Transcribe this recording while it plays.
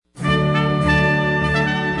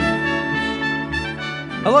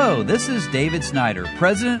Hello, this is David Snyder,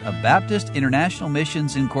 President of Baptist International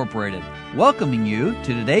Missions Incorporated, welcoming you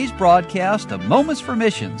to today's broadcast of Moments for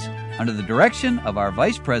Missions under the direction of our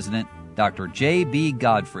Vice President, Dr. J.B.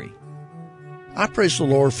 Godfrey. I praise the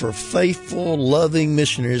Lord for faithful, loving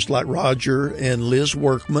missionaries like Roger and Liz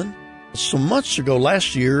Workman. Some months ago,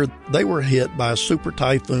 last year, they were hit by a super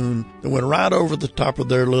typhoon that went right over the top of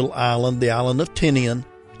their little island, the island of Tinian.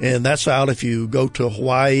 And that's out if you go to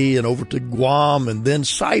Hawaii and over to Guam and then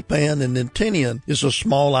Saipan, and then Tinian is a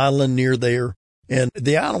small island near there. And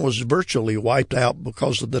the island was virtually wiped out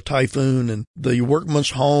because of the typhoon, and the workman's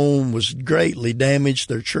home was greatly damaged,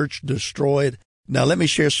 their church destroyed. Now let me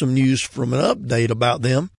share some news from an update about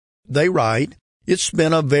them. They write, "It's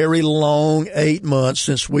been a very long 8 months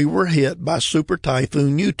since we were hit by Super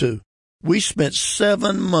Typhoon Yutu. We spent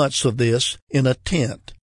 7 months of this in a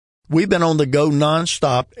tent. We've been on the go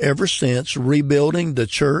nonstop ever since, rebuilding the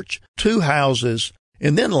church, 2 houses,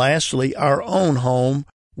 and then lastly, our own home,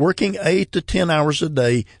 working 8 to 10 hours a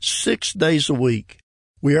day, 6 days a week.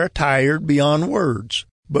 We are tired beyond words,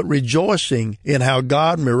 but rejoicing in how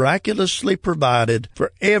God miraculously provided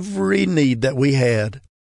for every need that we had.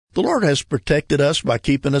 The Lord has protected us by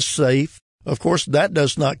keeping us safe. Of course, that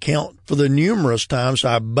does not count for the numerous times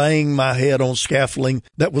I banged my head on scaffolding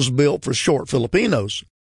that was built for short Filipinos.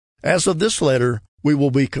 As of this letter, we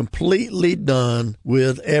will be completely done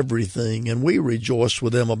with everything, and we rejoice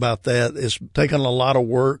with them about that. It's taken a lot of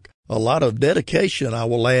work, a lot of dedication, I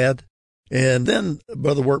will add. And then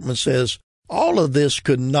Brother Workman says, all of this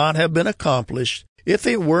could not have been accomplished if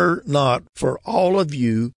it were not for all of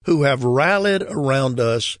you who have rallied around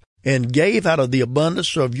us and gave out of the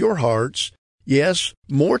abundance of your hearts. Yes,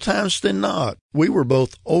 more times than not, we were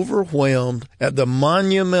both overwhelmed at the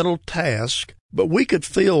monumental task, but we could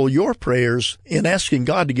feel your prayers in asking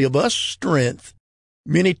God to give us strength.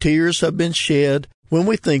 Many tears have been shed when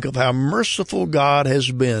we think of how merciful God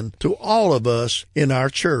has been to all of us in our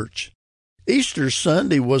church. Easter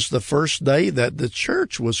Sunday was the first day that the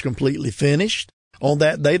church was completely finished. On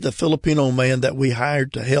that day, the Filipino man that we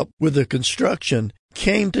hired to help with the construction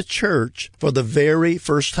came to church for the very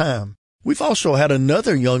first time. We've also had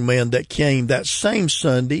another young man that came that same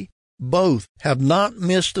Sunday. Both have not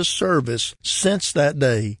missed a service since that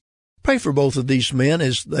day. Pray for both of these men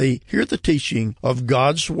as they hear the teaching of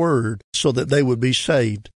God's Word so that they would be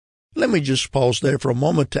saved. Let me just pause there for a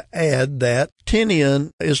moment to add that Tinian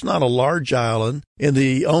is not a large island, and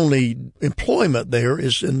the only employment there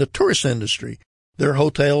is in the tourist industry. There are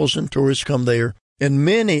hotels and tourists come there, and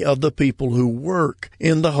many of the people who work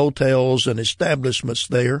in the hotels and establishments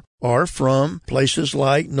there are from places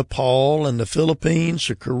like Nepal and the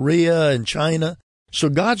Philippines, or Korea and China. So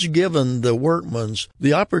God's given the workmans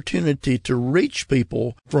the opportunity to reach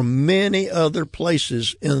people from many other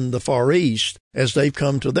places in the Far East as they've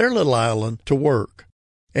come to their little island to work.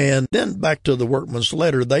 And then back to the workman's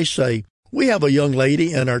letter, they say, we have a young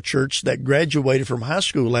lady in our church that graduated from high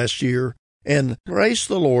school last year, and praise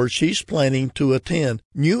the Lord, she's planning to attend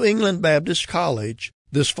New England Baptist College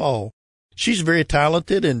this fall. She's very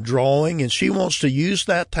talented in drawing, and she wants to use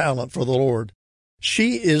that talent for the Lord.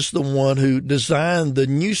 She is the one who designed the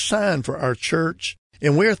new sign for our church,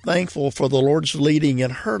 and we're thankful for the Lord's leading in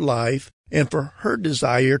her life and for her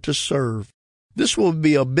desire to serve. This will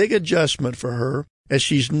be a big adjustment for her, as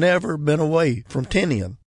she's never been away from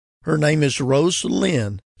Tinian. Her name is Rose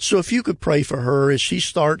Lynn. So if you could pray for her as she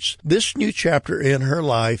starts this new chapter in her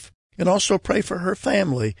life, and also pray for her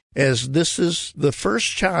family as this is the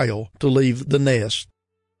first child to leave the nest.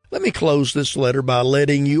 Let me close this letter by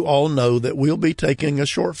letting you all know that we'll be taking a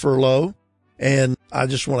short furlough, and I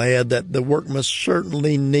just want to add that the workmen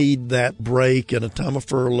certainly need that break and a time of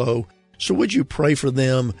furlough. So would you pray for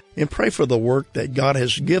them and pray for the work that God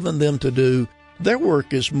has given them to do? Their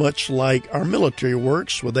work is much like our military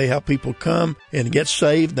works, where they have people come and get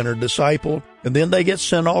saved and are discipled, and then they get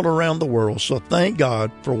sent all around the world. So thank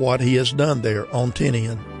God for what He has done there on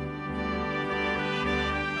Tinian.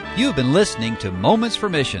 You've been listening to Moments for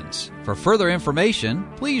Missions. For further information,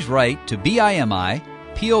 please write to BIMI,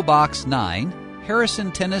 P.O. Box 9,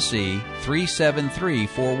 Harrison, Tennessee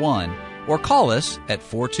 37341, or call us at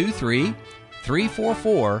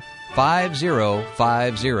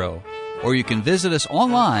 423-344-5050. Or you can visit us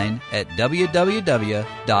online at www.bimi.org.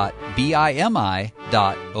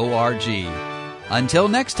 Until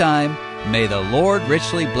next time, may the Lord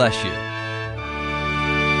richly bless you.